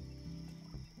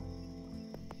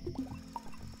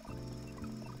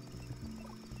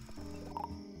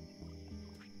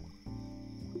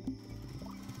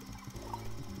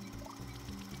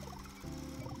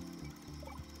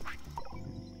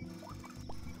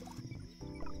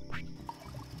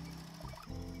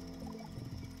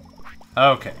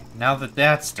 Okay, now that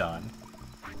that's done...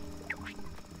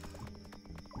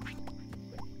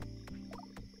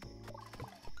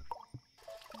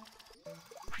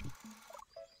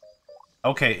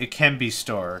 Okay, it can be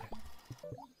stored.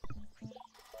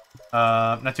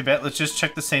 Not too bad. Let's just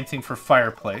check the same thing for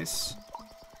fireplace.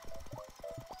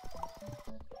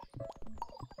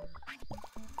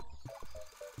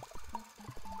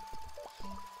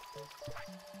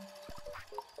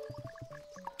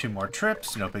 Two more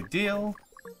trips, no big deal.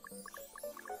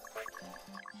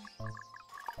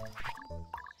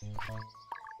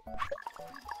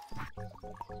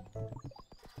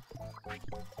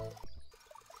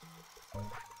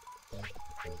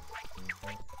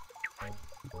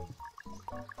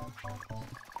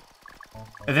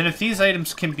 And then if these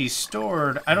items can be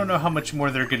stored, I don't know how much more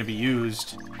they're going to be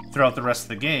used throughout the rest of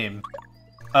the game.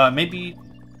 Maybe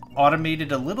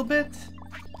automated a little bit?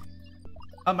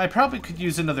 I probably could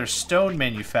use another stone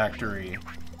manufactory.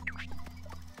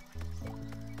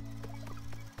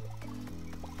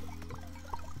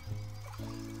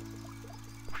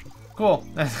 Cool.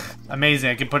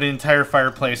 Amazing. I can put an entire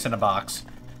fireplace in a box.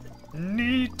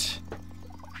 Neat.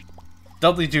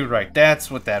 Dudley Do Right. That's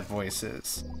what that voice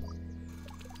is.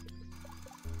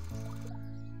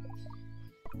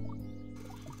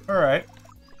 Alright.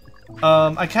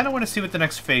 I kind of want to see what the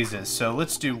next phase is, so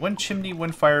let's do 1 chimney,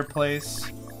 1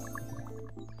 fireplace.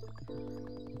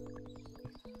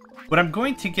 What I'm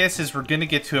going to guess is we're going to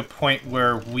get to a point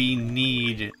where we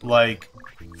need, like,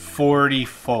 40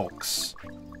 folks.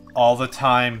 All the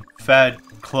time, fed,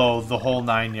 clothed, the whole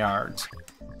 9 yards.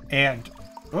 And...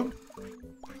 oh,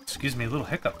 excuse me, little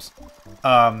hiccups.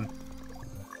 I'm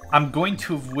going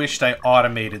to have wished I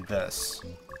automated this.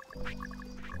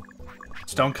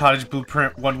 Stone Cottage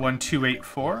Blueprint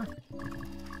 11284.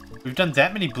 We've done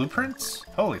that many blueprints?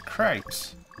 Holy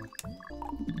cripes.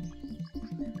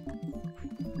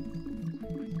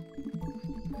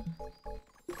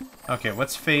 Okay,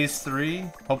 what's phase 3?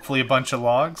 Hopefully a bunch of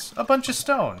logs. A bunch of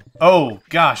stone. Oh,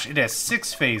 gosh, it has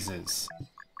 6 phases.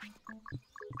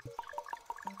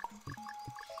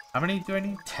 How many do I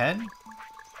need? 10?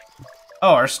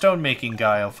 Oh, our stone making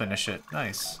guy will finish it.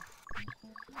 Nice.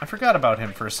 I forgot about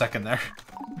him for a second there.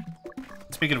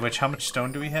 Speaking of which, how much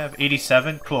stone do we have?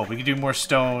 87? Cool, we can do more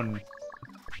stone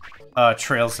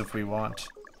trails if we want.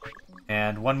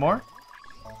 And one more?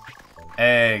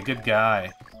 Hey, good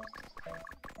guy.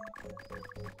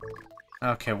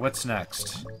 Okay, what's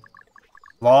next?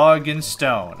 Log and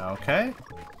stone, okay.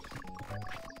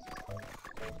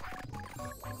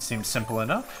 Seems simple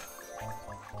enough.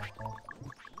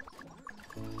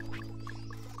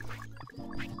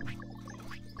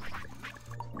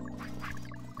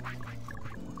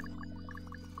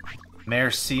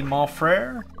 Merci, mon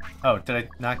frère. Oh, did I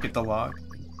not get the log?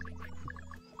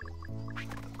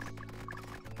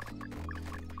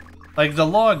 Like, the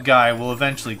log guy will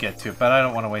eventually get to it, but I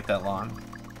don't want to wait that long.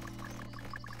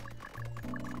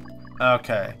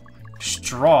 Okay.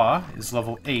 Straw is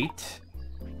level 8,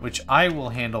 which I will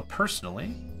handle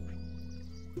personally.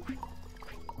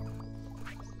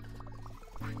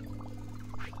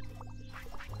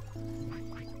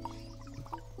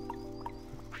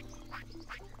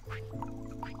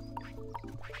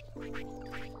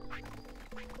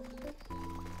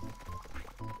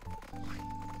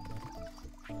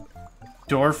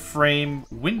 door frame,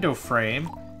 window frame,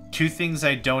 two things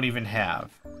I don't even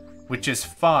have, which is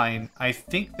fine. I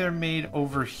think they're made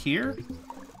over here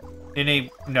in a...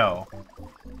 no.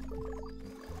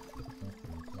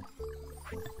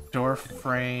 Door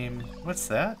frame... what's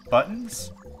that?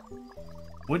 Buttons?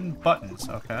 Wooden buttons,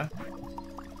 okay.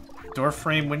 Door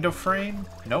frame, window frame?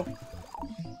 Nope.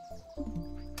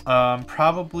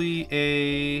 Probably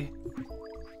a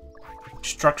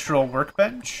structural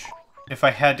workbench, if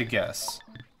I had to guess.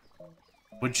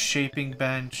 Wood shaping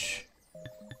bench.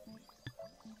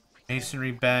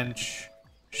 Masonry bench.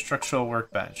 Structural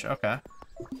workbench, okay.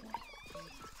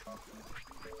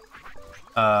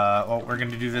 Well, we're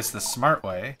gonna do this the smart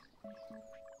way.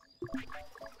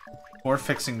 4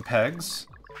 fixing pegs.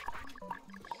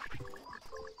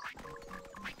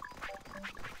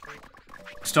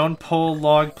 Stone pole,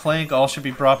 log, plank, all should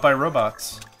be brought by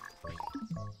robots.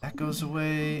 That goes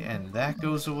away, and that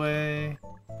goes away.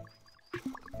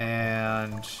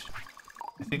 And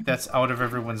I think that's out of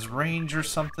everyone's range or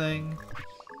something.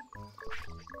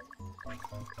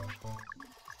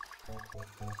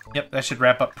 Yep, that should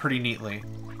wrap up pretty neatly.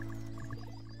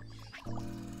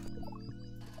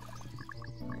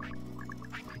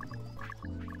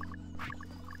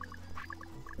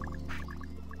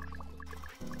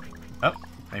 Oh,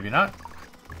 maybe not.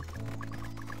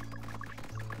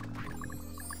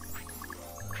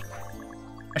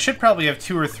 I should probably have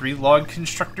 2 or 3 log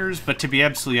constructors, but to be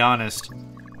absolutely honest,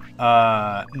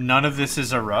 none of this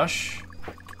is a rush.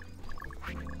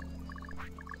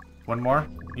 One more?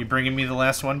 You bringing me the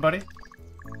last one, buddy?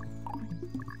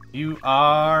 You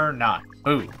are not.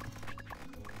 Ooh.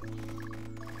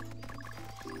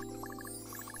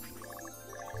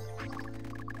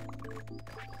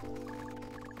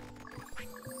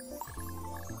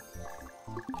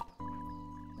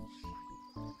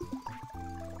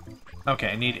 Okay,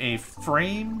 I need a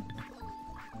frame.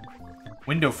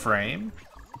 Window frame.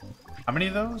 How many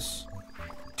of those?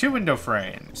 2 window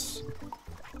frames.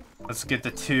 Let's get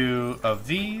the 2 of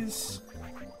these.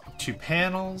 2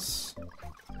 panels.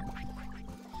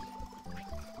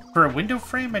 For a window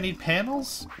frame, I need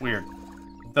panels? Weird.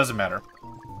 Doesn't matter.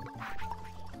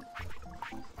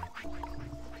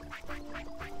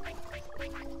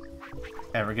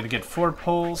 And we're gonna get 4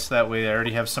 poles, that way I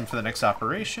already have some for the next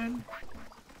operation.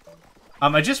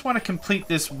 I just want to complete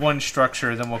this one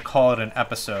structure, then we'll call it an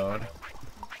episode.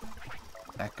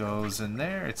 That goes in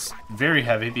there. It's very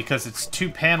heavy because it's 2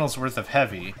 panels worth of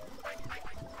heavy.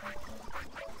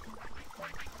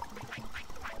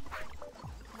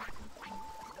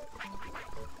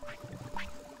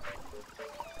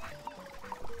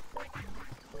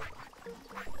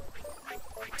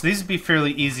 So these would be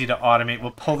fairly easy to automate. We'll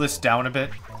pull this down a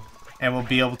bit, and we'll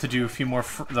be able to do a few more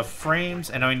the frames.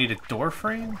 And now I need a door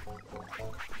frame.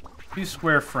 2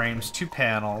 square frames, 2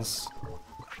 panels.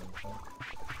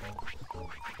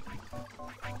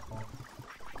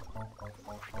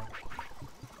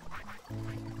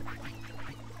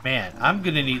 Man, I'm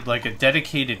gonna need like a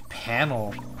dedicated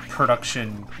panel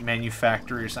production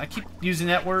manufacturers. I keep using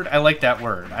that word. I like that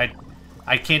word.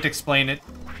 I can't explain it.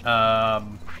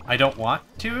 I don't want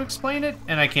to explain it,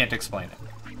 and I can't explain it.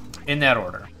 In that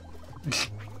order.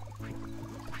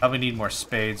 Probably need more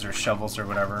spades or shovels or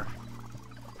whatever.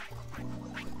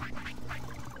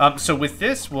 So with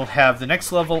this, we'll have the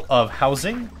next level of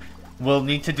housing. We'll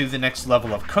need to do the next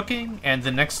level of cooking and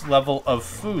the next level of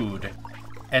food.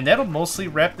 And that'll mostly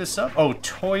wrap this up. Oh,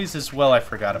 toys as well I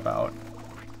forgot about.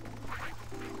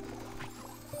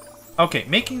 Okay,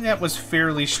 making that was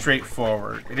fairly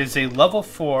straightforward. It is a level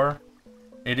 4.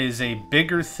 It is a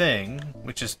bigger thing,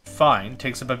 which is fine.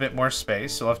 Takes up a bit more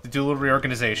space, so I'll have to do a little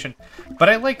reorganization. But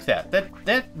I like that.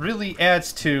 That really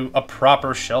adds to a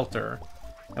proper shelter.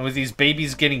 And with these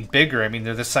babies getting bigger, I mean,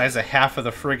 they're the size of half of the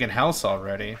friggin' house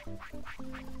already.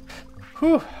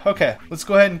 Whew, okay, let's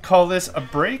go ahead and call this a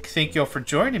break. Thank you all for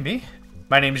joining me.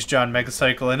 My name is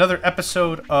JohnMegacycle. Another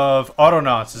episode of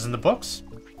Autonauts is in the books,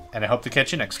 and I hope to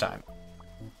catch you next time.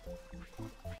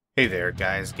 Hey there,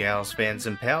 guys, gals, fans,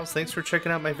 and pals. Thanks for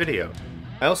checking out my video.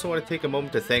 I also want to take a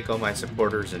moment to thank all my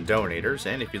supporters and donators,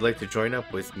 and if you'd like to join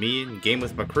up with me and game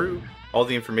with my crew, all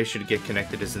the information to get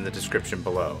connected is in the description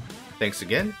below. Thanks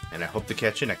again, and I hope to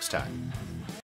catch you next time.